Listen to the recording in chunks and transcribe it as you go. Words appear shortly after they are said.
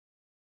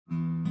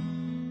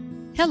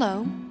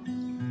Hello,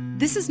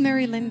 this is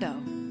Mary Lindo.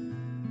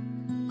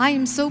 I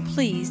am so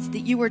pleased that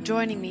you are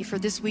joining me for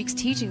this week's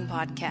teaching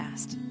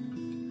podcast.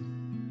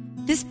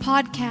 This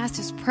podcast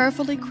is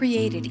prayerfully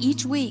created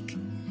each week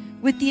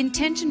with the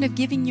intention of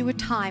giving you a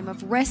time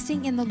of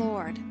resting in the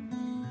Lord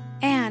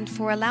and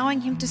for allowing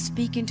Him to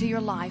speak into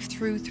your life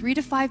through 3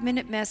 to 5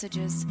 minute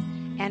messages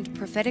and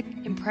prophetic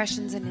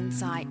impressions and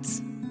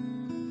insights.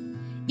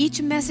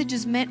 Each message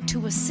is meant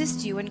to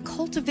assist you in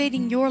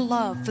cultivating your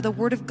love for the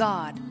Word of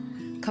God,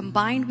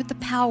 combined with the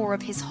power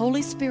of His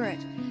Holy Spirit,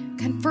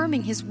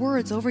 confirming His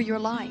words over your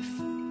life.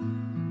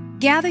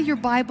 Gather your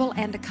Bible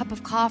and a cup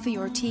of coffee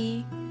or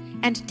tea,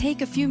 and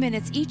take a few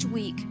minutes each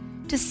week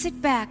to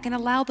sit back and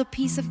allow the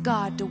peace of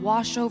God to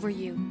wash over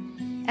you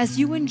as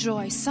you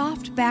enjoy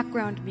soft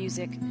background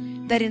music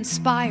that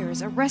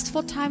inspires a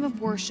restful time of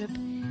worship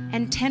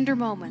and tender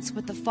moments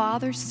with the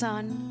Father,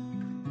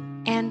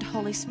 Son, and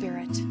Holy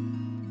Spirit.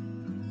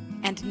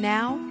 And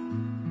now,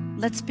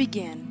 let's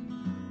begin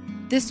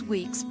this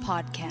week's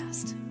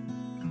podcast.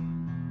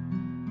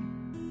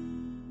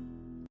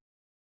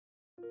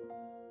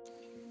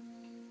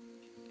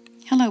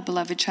 Hello,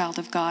 beloved child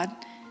of God.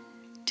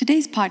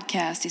 Today's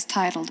podcast is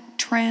titled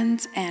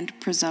Trends and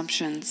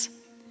Presumptions,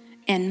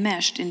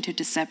 Enmeshed into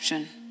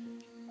Deception.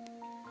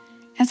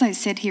 As I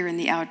sit here in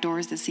the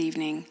outdoors this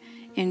evening,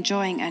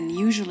 enjoying an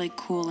unusually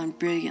cool and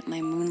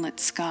brilliantly moonlit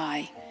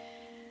sky,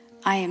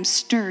 I am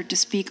stirred to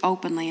speak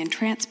openly and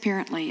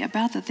transparently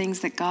about the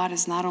things that God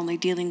is not only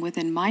dealing with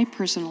in my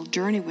personal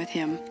journey with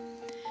Him,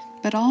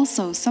 but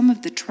also some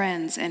of the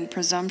trends and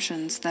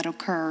presumptions that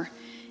occur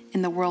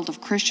in the world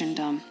of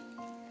Christendom,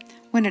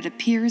 when it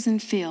appears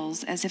and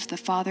feels as if the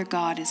Father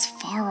God is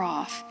far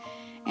off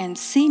and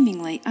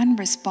seemingly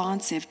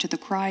unresponsive to the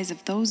cries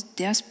of those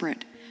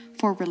desperate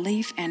for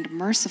relief and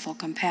merciful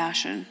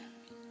compassion.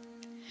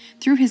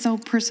 Through his own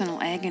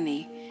personal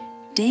agony,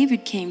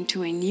 David came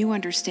to a new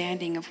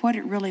understanding of what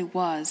it really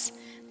was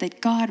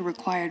that God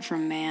required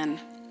from man.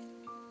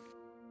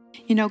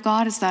 You know,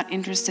 God is not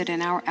interested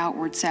in our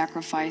outward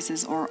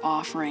sacrifices or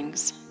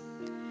offerings.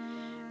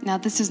 Now,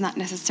 this does not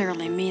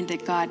necessarily mean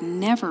that God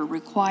never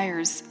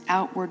requires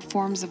outward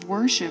forms of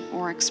worship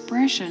or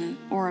expression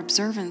or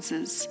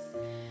observances.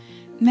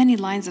 Many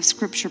lines of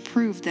Scripture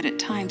prove that at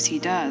times He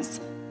does.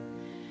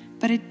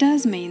 But it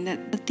does mean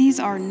that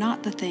these are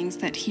not the things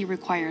that He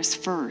requires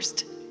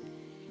first.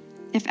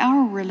 If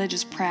our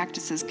religious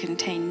practices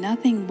contain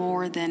nothing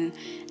more than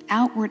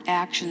outward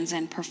actions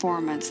and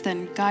performance,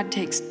 then God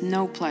takes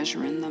no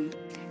pleasure in them.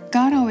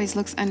 God always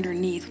looks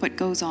underneath what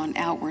goes on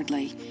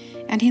outwardly,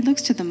 and He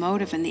looks to the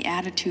motive and the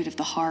attitude of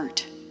the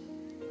heart.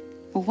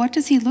 Well, what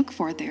does He look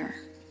for there?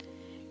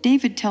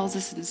 David tells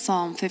us in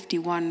Psalm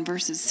 51,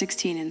 verses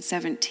 16 and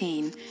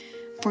 17,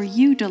 "For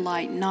you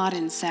delight not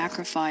in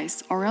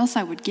sacrifice, or else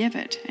I would give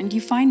it, and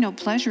you find no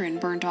pleasure in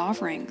burnt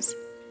offerings."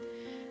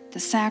 The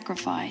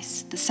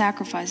sacrifice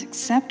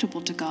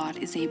acceptable to God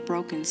is a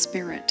broken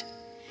spirit,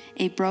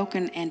 a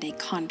broken and a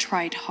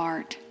contrite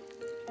heart,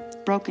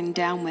 broken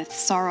down with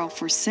sorrow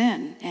for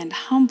sin, and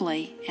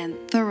humbly and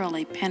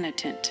thoroughly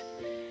penitent.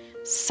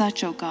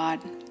 Such, O God,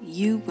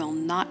 you will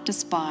not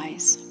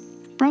despise.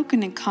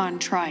 Broken and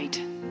contrite.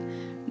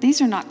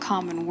 These are not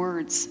common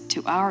words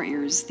to our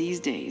ears these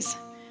days.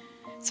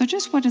 So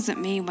just what does it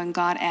mean when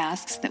God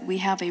asks that we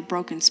have a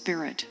broken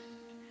spirit?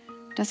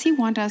 Does He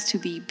want us to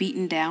be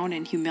beaten down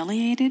and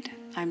humiliated?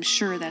 I'm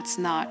sure that's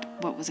not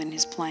what was in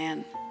His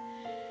plan.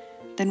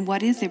 Then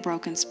what is a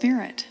broken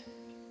spirit?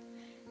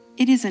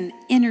 It is an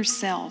inner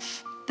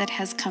self that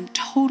has come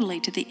totally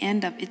to the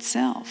end of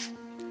itself.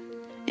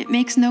 It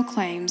makes no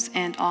claims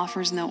and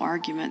offers no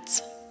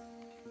arguments.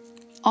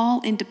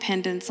 All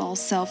independence, all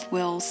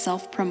self-will,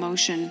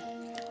 self-promotion,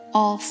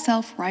 all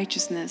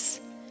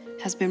self-righteousness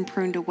has been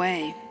pruned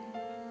away.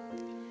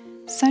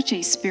 Such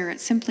a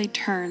spirit simply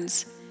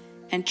turns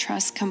and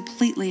trusts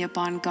completely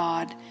upon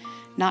God,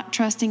 not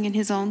trusting in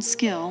his own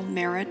skill,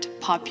 merit,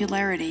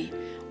 popularity,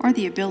 or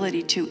the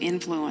ability to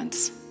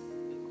influence.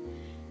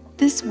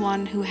 This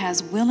one who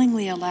has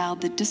willingly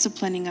allowed the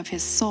disciplining of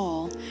his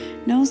soul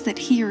knows that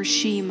he or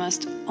she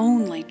must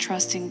only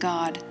trust in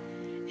God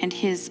and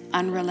His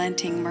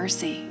unrelenting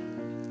mercy.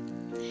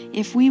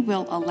 If we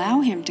will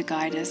allow Him to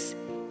guide us,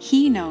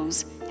 He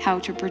knows how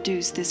to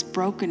produce this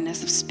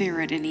brokenness of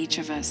spirit in each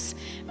of us.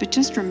 But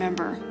just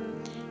remember,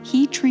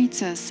 He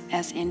treats us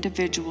as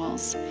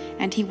individuals,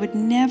 and He would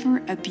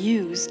never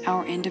abuse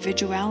our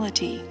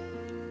individuality.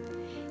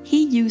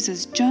 He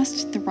uses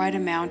just the right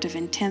amount of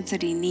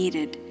intensity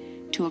needed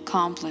to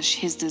accomplish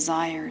His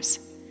desires,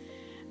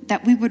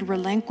 that we would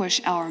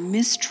relinquish our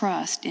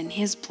mistrust in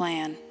His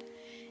plan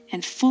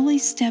and fully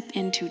step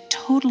into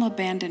total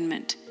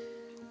abandonment,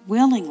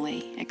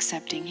 willingly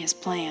accepting His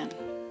plan.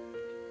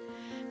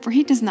 For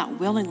He does not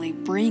willingly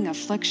bring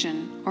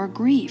affliction or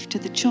grief to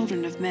the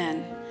children of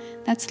men.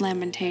 That's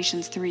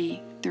Lamentations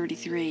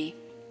 3:33.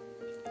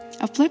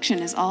 Affliction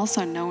is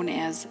also known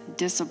as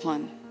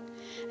discipline.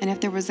 And if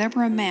there was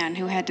ever a man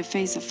who had to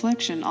face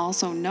affliction,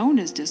 also known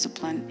as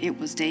discipline, it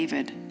was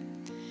David.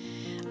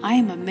 I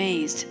am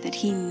amazed that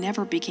he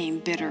never became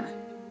bitter.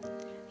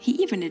 He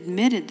even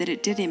admitted that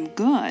it did him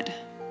good.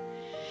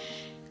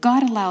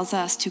 God allows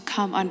us to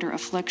come under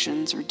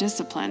afflictions or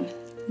discipline,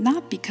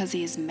 not because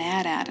He is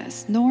mad at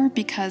us, nor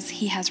because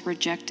He has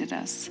rejected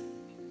us.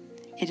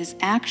 It is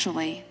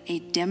actually a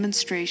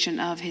demonstration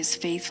of His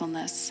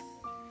faithfulness.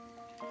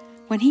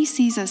 When He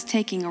sees us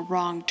taking a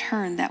wrong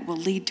turn that will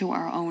lead to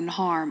our own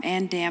harm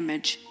and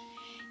damage,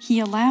 He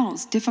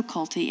allows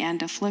difficulty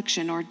and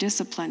affliction or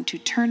discipline to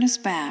turn us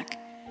back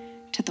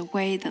to the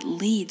way that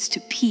leads to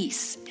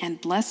peace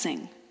and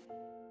blessing.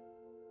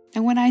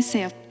 And when I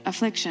say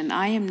affliction,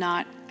 I am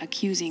not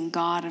accusing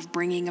God of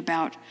bringing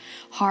about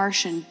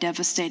harsh and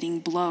devastating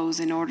blows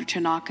in order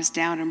to knock us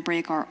down and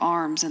break our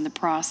arms in the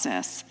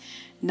process.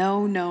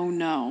 No, no,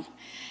 no.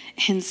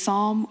 In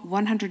Psalm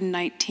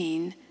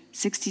 119,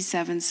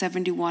 67,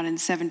 71, and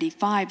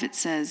 75, it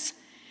says,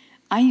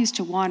 "I used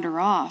to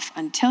wander off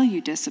until you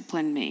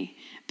disciplined me,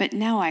 but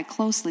now I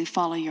closely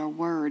follow your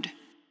word.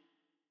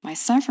 My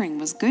suffering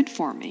was good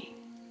for me,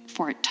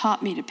 for it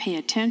taught me to pay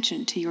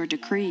attention to your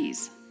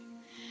decrees.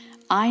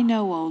 I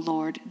know, O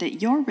Lord,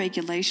 that your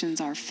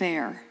regulations are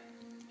fair.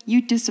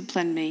 You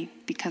disciplined me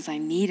because I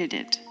needed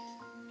it."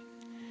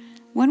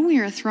 When we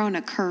are thrown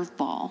a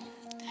curveball,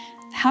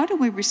 how do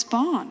we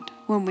respond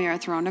when we are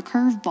thrown a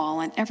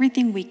curveball and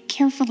everything we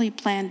carefully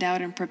planned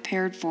out and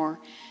prepared for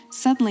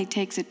suddenly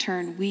takes a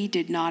turn we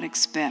did not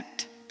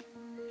expect?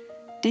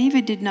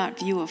 David did not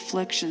view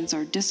afflictions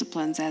or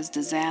disciplines as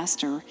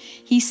disaster.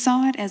 He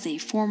saw it as a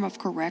form of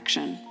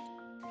correction,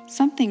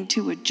 something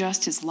to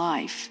adjust his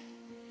life.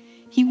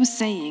 He was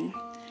saying,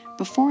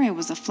 "Before I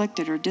was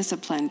afflicted or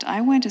disciplined,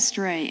 I went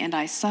astray and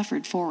I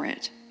suffered for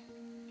it.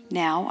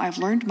 Now I've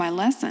learned my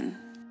lesson.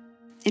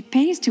 It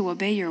pays to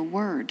obey your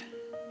word."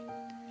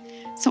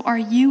 So are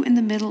you in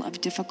the middle of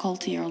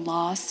difficulty or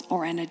loss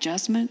or an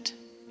adjustment?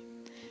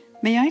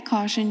 May I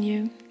caution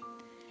you?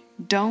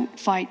 Don't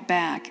fight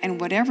back,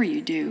 and whatever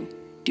you do,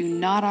 do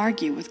not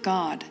argue with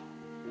God.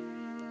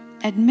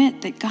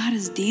 Admit that God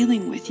is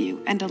dealing with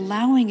you and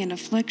allowing an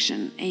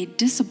affliction, a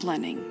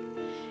disciplining,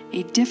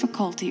 a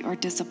difficulty or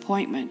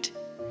disappointment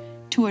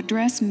to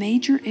address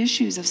major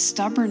issues of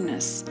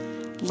stubbornness,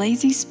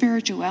 lazy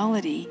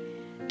spirituality,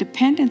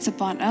 dependence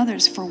upon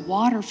others for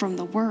water from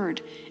the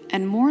Word,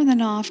 and more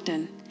than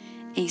often,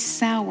 a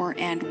sour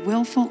and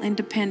willful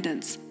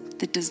independence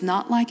that does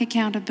not like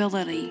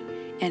accountability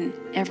in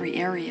every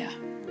area.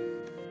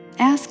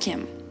 Ask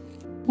Him,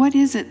 what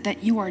is it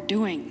that you are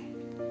doing?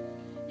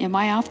 Am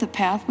I off the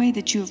pathway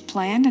that you have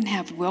planned and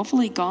have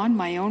willfully gone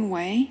my own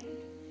way?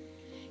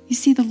 You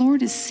see, the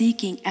Lord is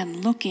seeking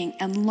and looking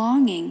and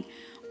longing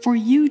for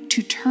you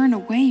to turn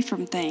away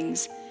from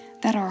things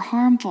that are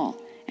harmful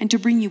and to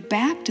bring you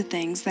back to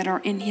things that are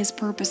in His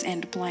purpose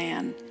and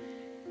plan.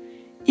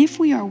 If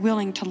we are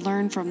willing to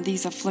learn from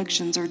these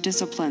afflictions or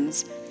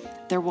disciplines,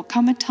 there will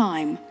come a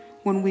time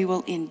when we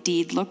will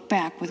indeed look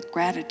back with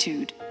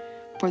gratitude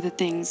for the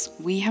things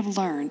we have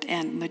learned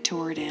and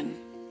matured in.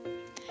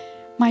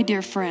 My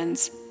dear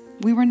friends,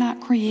 we were not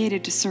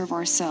created to serve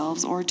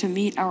ourselves or to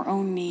meet our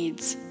own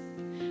needs.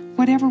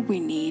 Whatever we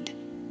need,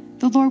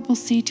 the Lord will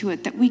see to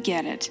it that we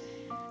get it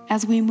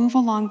as we move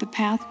along the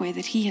pathway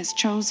that He has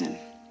chosen.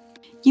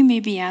 You may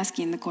be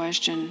asking the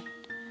question,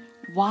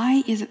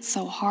 why is it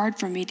so hard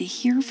for me to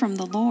hear from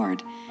the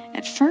Lord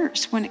at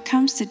first when it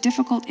comes to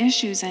difficult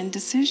issues and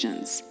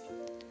decisions?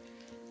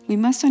 We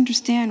must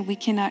understand we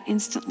cannot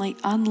instantly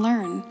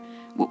unlearn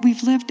what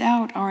we've lived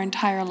out our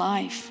entire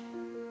life.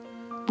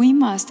 We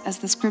must, as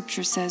the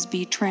scripture says,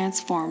 be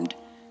transformed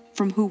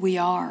from who we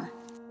are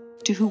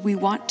to who we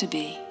want to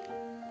be.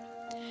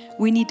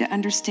 We need to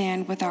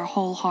understand with our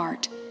whole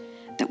heart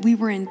that we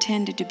were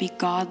intended to be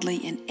godly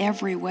in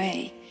every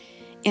way,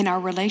 in our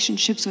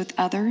relationships with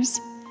others,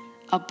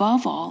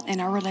 above all,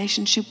 in our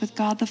relationship with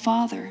God the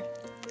Father,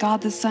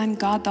 God the Son,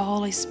 God the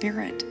Holy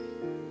Spirit.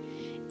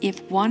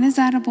 If one is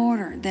out of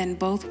order, then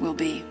both will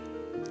be.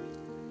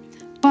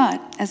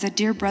 But, as a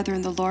dear brother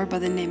in the Lord by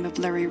the name of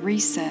Larry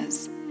Reese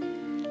says,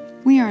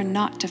 we are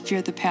not to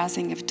fear the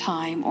passing of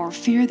time or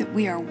fear that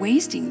we are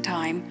wasting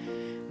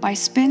time by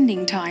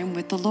spending time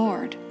with the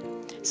Lord,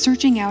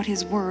 searching out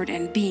His Word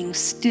and being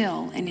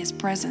still in His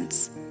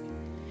presence.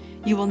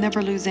 You will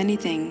never lose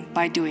anything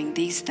by doing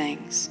these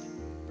things.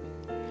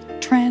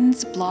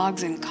 Trends,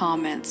 blogs, and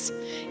comments.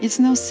 It's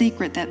no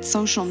secret that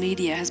social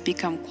media has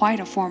become quite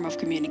a form of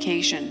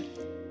communication.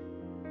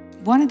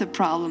 One of the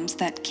problems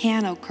that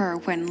can occur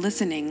when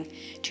listening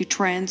to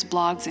trends,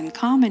 blogs, and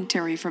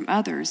commentary from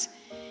others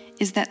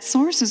is that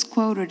sources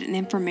quoted and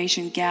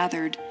information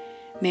gathered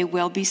may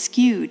well be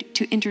skewed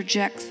to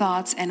interject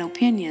thoughts and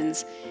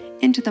opinions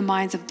into the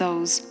minds of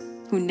those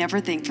who never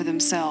think for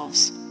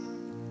themselves.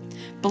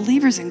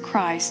 Believers in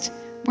Christ,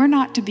 we're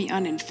not to be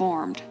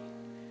uninformed.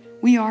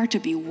 We are to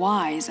be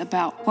wise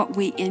about what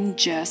we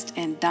ingest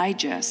and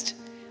digest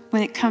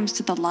when it comes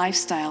to the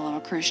lifestyle of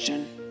a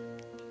Christian.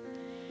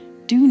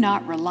 Do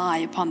not rely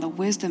upon the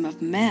wisdom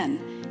of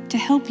men to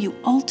help you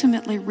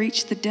ultimately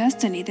reach the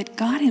destiny that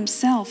God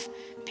Himself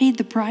paid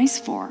the price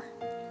for.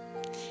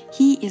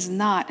 He is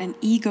not an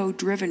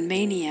ego-driven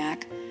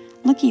maniac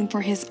looking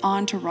for his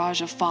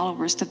entourage of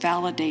followers to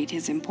validate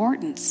his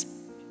importance.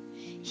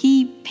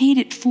 He paid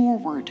it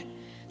forward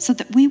so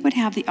that we would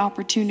have the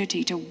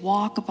opportunity to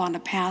walk upon a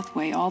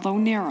pathway, although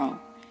narrow,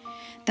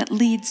 that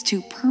leads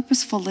to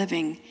purposeful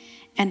living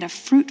and a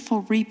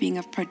fruitful reaping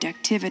of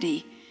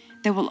productivity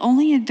that will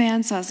only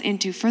advance us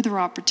into further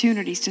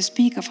opportunities to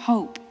speak of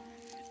hope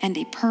and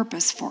a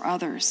purpose for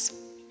others.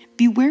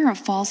 Beware of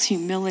false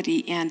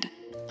humility and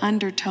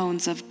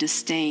undertones of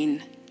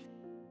disdain.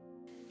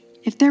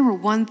 If there were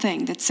one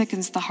thing that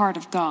sickens the heart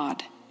of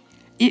God,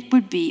 it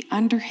would be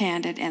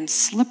underhanded and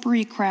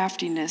slippery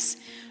craftiness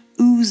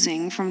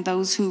oozing from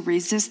those who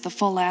resist the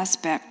full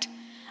aspect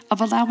of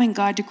allowing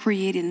God to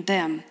create in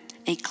them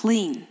a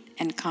clean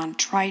and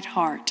contrite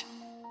heart.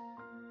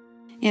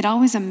 It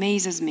always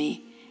amazes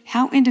me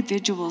how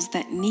individuals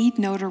that need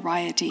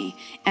notoriety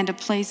and a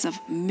place of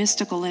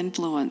mystical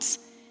influence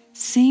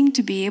seem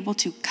to be able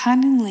to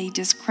cunningly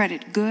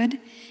discredit good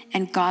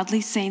and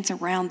godly saints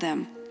around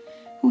them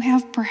who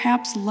have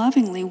perhaps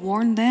lovingly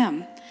warned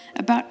them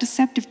about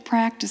deceptive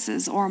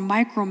practices or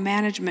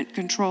micromanagement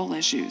control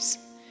issues,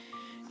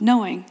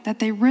 knowing that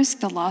they risk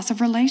the loss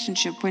of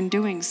relationship when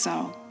doing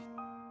so.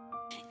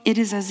 It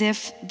is as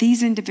if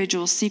these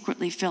individuals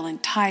secretly feel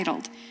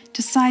entitled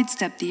to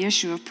sidestep the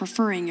issue of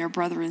preferring your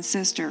brother and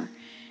sister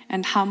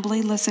and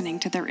humbly listening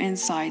to their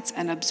insights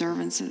and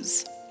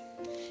observances.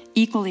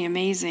 Equally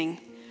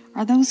amazing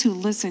are those who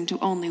listen to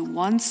only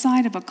one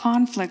side of a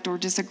conflict or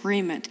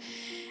disagreement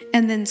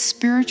and then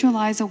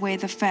spiritualize away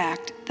the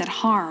fact that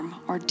harm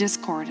or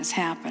discord has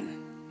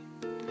happened.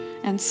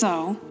 And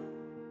so,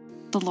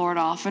 the Lord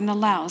often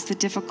allows the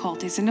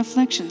difficulties and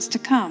afflictions to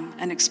come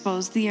and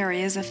expose the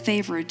areas of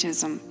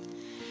favoritism,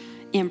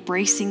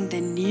 embracing the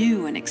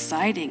new and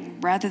exciting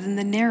rather than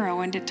the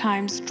narrow and at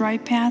times dry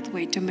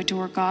pathway to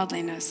mature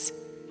godliness.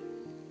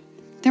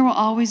 There will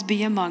always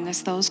be among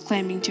us those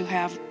claiming to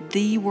have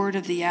the word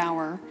of the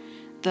hour,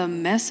 the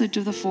message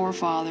of the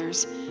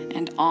forefathers,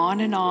 and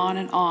on and on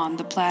and on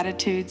the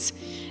platitudes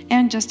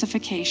and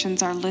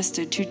justifications are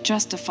listed to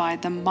justify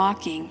the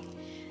mocking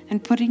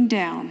and putting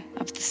down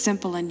of the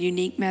simple and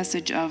unique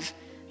message of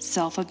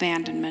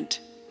self-abandonment.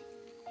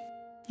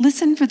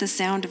 Listen for the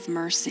sound of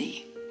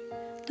mercy.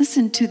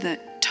 Listen to the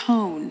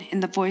tone in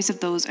the voice of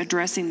those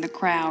addressing the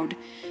crowd,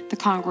 the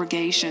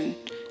congregation,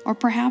 or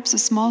perhaps a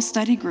small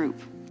study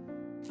group.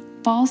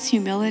 False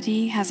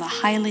humility has a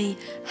highly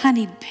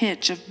honeyed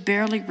pitch of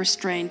barely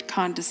restrained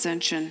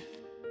condescension,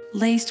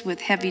 laced with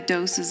heavy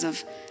doses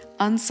of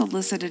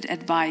unsolicited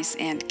advice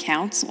and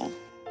counsel.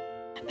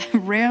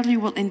 Rarely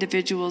will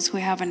individuals who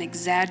have an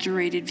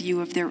exaggerated view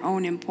of their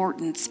own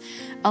importance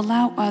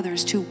allow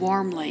others to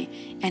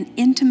warmly and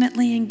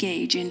intimately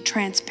engage in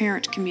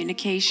transparent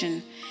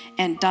communication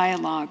and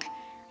dialogue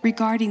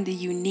regarding the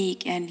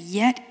unique and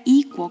yet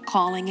equal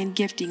calling and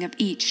gifting of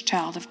each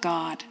child of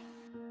God.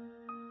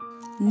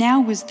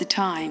 Now is the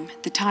time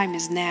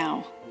is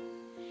now.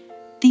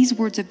 These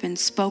words have been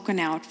spoken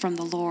out from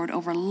the Lord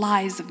over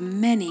lives of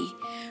many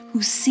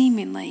who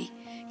seemingly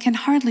can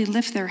hardly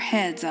lift their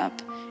heads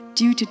up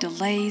due to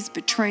delays,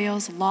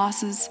 betrayals,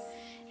 losses,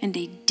 and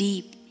a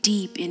deep,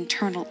 deep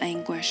internal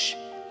anguish.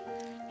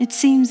 It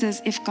seems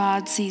as if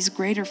God sees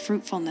greater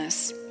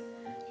fruitfulness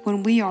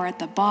when we are at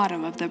the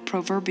bottom of the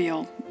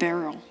proverbial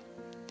barrel.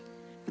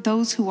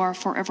 Those who are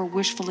forever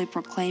wishfully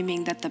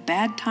proclaiming that the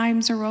bad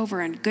times are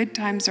over and good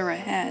times are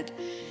ahead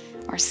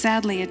are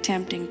sadly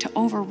attempting to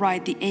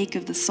override the ache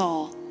of the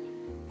soul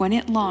when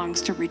it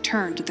longs to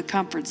return to the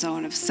comfort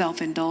zone of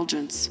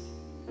self-indulgence.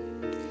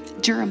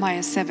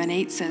 Jeremiah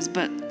 7:8 says,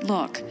 "But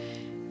look,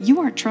 you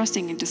are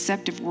trusting in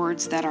deceptive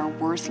words that are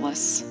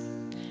worthless.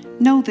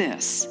 Know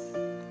this,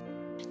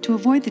 to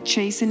avoid the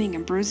chastening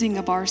and bruising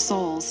of our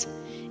souls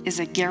is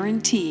a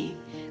guarantee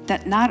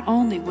that not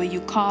only will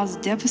you cause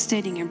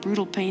devastating and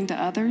brutal pain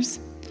to others,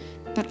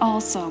 but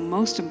also,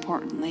 most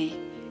importantly,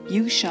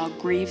 you shall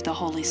grieve the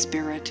Holy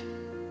Spirit."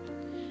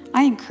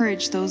 I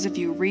encourage those of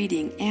you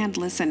reading and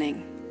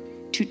listening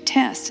to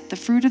test the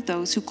fruit of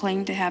those who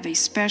claim to have a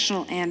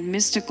special and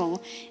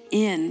mystical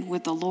in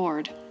with the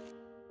Lord.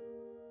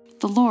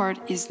 The Lord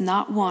is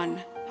not one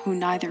who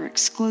neither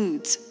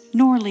excludes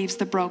nor leaves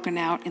the broken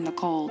out in the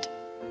cold,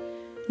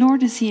 nor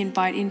does he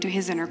invite into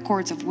his inner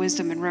courts of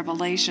wisdom and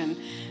revelation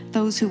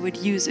those who would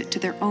use it to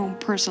their own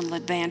personal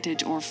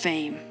advantage or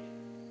fame.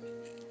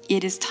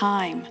 It is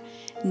time.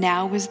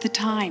 Now is the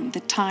time.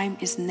 The time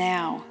is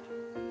now.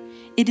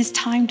 It is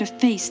time to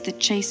face the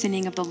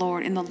chastening of the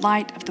Lord in the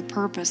light of the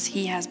purpose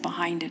he has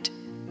behind it.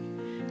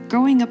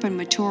 Growing up and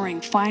maturing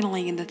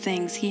finally in the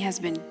things he has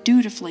been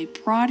dutifully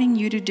prodding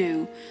you to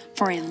do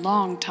for a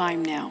long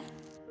time now.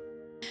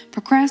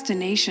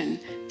 Procrastination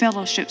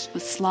fellowships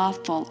with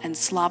slothful and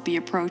sloppy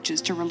approaches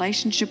to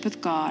relationship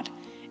with God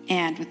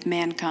and with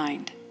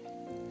mankind.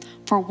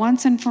 For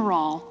once and for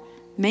all,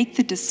 make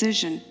the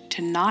decision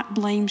to not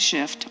blame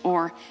shift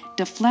or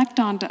deflect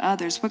onto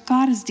others what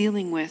God is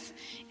dealing with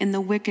in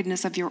the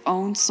wickedness of your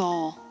own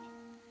soul.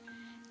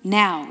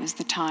 Now is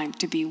the time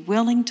to be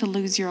willing to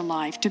lose your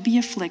life, to be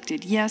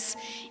afflicted, yes,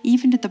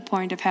 even to the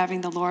point of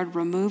having the Lord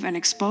remove and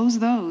expose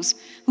those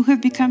who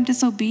have become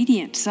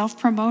disobedient,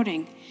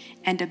 self-promoting,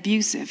 and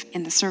abusive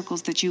in the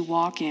circles that you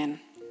walk in.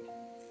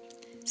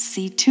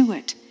 See to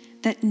it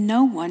that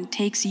no one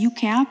takes you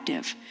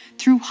captive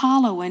through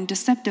hollow and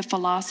deceptive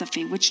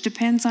philosophy which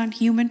depends on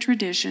human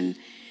tradition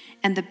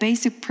and the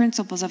basic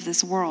principles of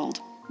this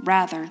world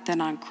rather than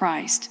on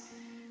Christ.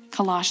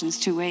 Colossians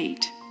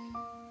 2:8.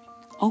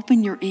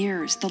 Open your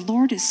ears. The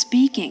Lord is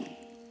speaking.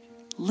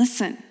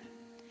 Listen.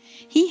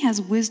 He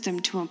has wisdom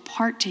to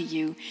impart to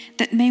you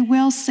that may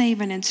well save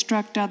and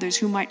instruct others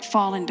who might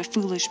fall into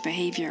foolish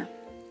behavior.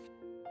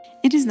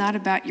 It is not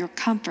about your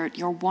comfort,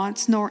 your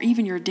wants, nor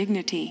even your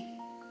dignity.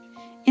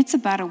 It's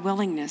about a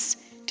willingness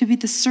to be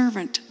the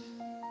servant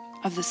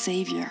of the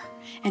Savior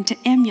and to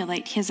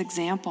emulate His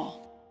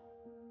example.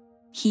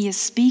 He is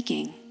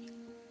speaking,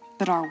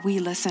 but are we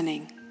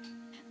listening?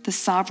 The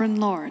sovereign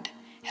Lord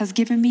has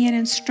given me an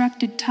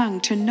instructed tongue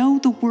to know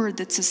the word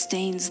that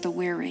sustains the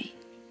weary.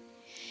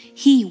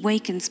 He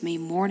wakens me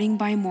morning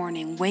by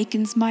morning,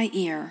 wakens my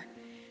ear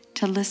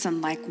to listen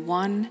like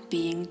one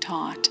being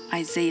taught.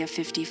 Isaiah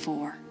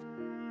 54.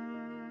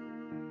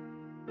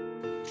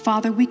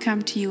 Father, we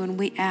come to you and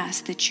we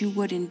ask that you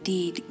would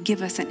indeed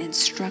give us an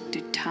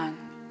instructed tongue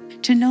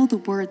to know the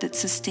word that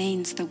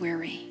sustains the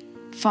weary.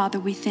 Father,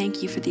 we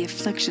thank you for the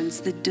afflictions,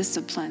 the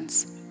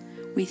disciplines.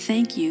 We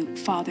thank you,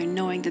 Father,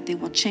 knowing that they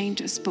will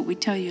change us, but we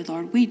tell you,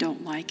 Lord, we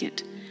don't like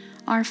it.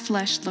 Our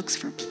flesh looks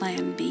for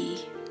plan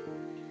B.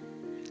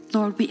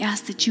 Lord, we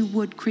ask that you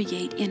would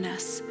create in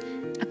us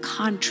a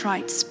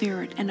contrite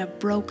spirit and a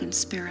broken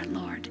spirit,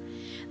 Lord,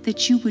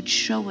 that you would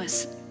show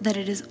us that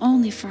it is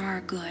only for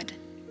our good,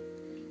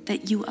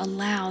 that you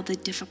allow the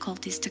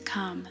difficulties to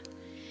come.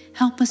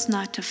 Help us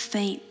not to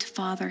faint,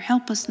 Father.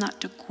 Help us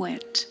not to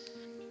quit,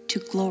 to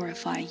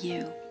glorify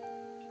you.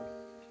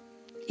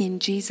 In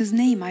Jesus'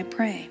 name I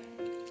pray.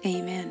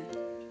 Amen.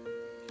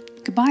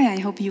 Goodbye. I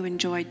hope you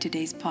enjoyed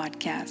today's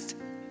podcast.